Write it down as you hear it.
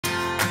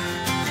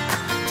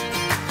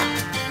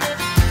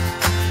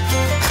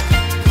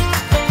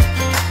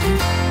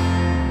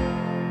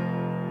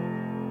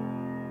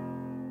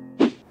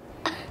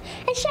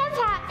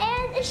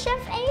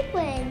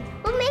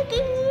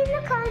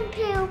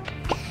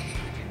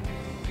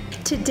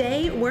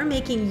Today, we're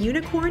making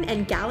unicorn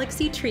and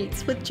galaxy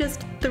treats with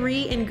just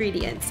 3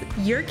 ingredients.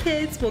 Your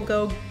kids will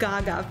go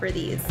gaga for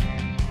these.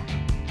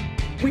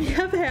 We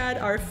have had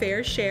our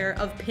fair share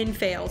of pin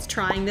fails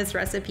trying this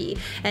recipe,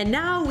 and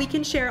now we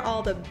can share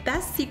all the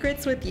best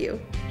secrets with you.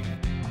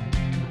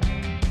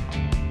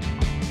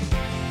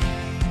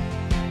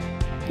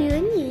 You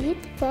need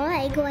 4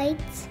 egg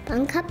whites,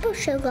 1 cup of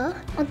sugar,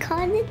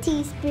 1/4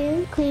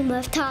 teaspoon cream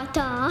of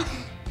tartar,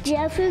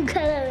 gel food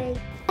coloring,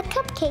 a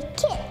cupcake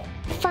kit.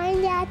 Find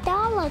it at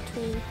Dollar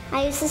Tree.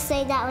 I used to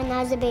say that when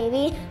I was a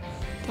baby.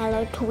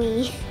 Dollar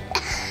Tree.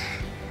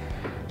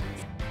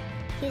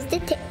 Here's the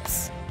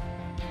tips.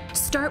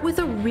 Start with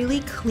a really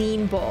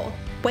clean bowl.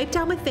 Wipe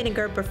down with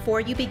vinegar before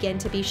you begin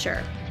to be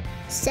sure.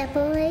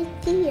 Separate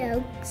the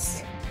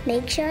yolks.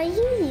 Make sure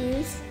you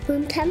use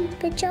room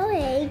temperature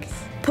eggs.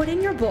 Put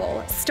in your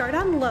bowl, start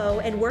on low,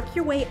 and work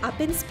your way up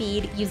in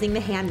speed using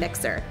the hand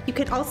mixer. You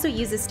can also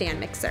use a stand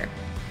mixer.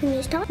 When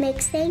you start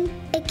mixing,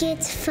 it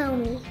gets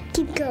foamy.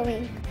 Keep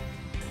going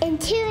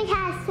until it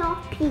has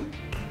soft peak.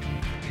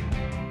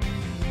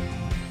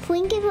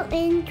 Sprinkle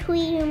in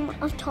cream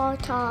of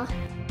tartar.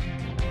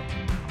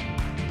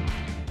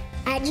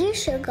 Add your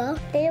sugar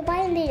little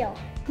by little,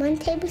 1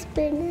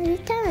 tablespoon at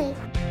a time.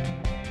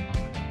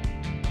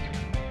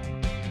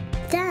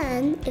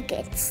 Then it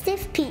gets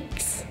stiff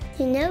peaks.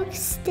 You know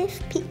stiff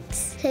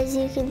peaks because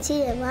you can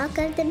see the mark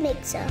of the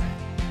mixer.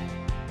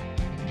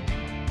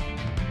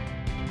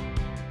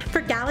 For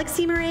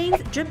galaxy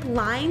meringues, drip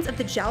lines of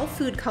the gel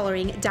food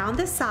coloring down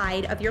the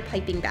side of your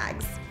piping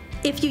bags.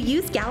 If you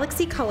use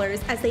galaxy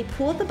colors, as they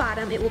pool at the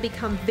bottom, it will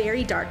become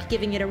very dark,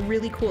 giving it a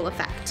really cool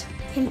effect.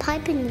 And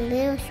pipe in the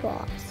little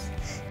swabs.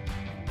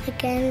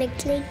 Again, like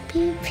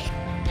peep.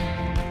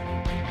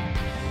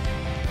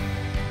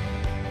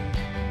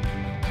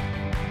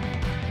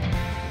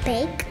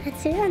 Bake at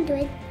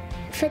 300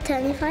 for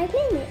 25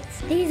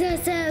 minutes. These are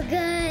so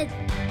good.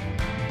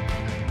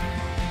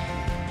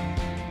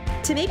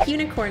 To make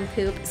unicorn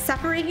poop,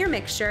 separate your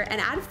mixture and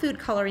add food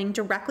coloring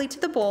directly to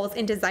the bowls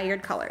in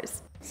desired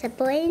colors.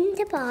 Separate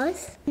into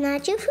balls,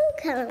 not your food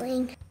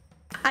coloring.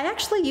 I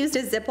actually used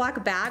a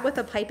Ziploc bag with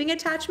a piping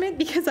attachment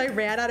because I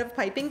ran out of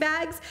piping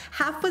bags.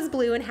 Half was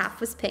blue and half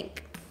was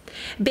pink.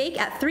 Bake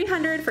at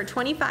 300 for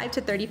 25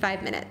 to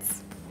 35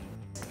 minutes.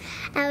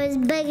 I was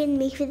begging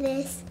me for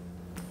this.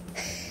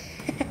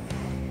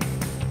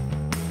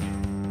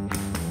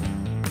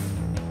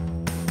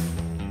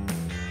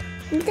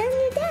 You're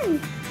done.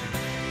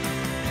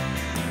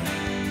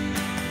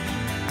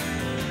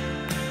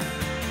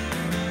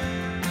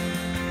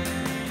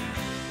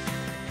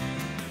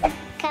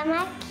 Come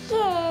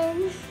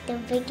again.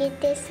 Don't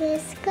forget to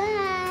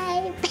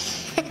subscribe.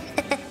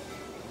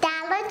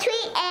 Dollar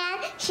Tree,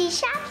 and she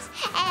shops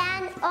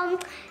and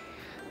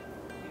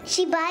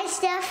she buys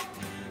stuff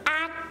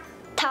at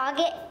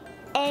Target,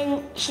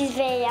 and she's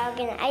very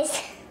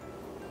organized.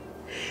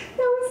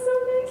 That was so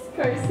nice,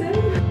 Carson.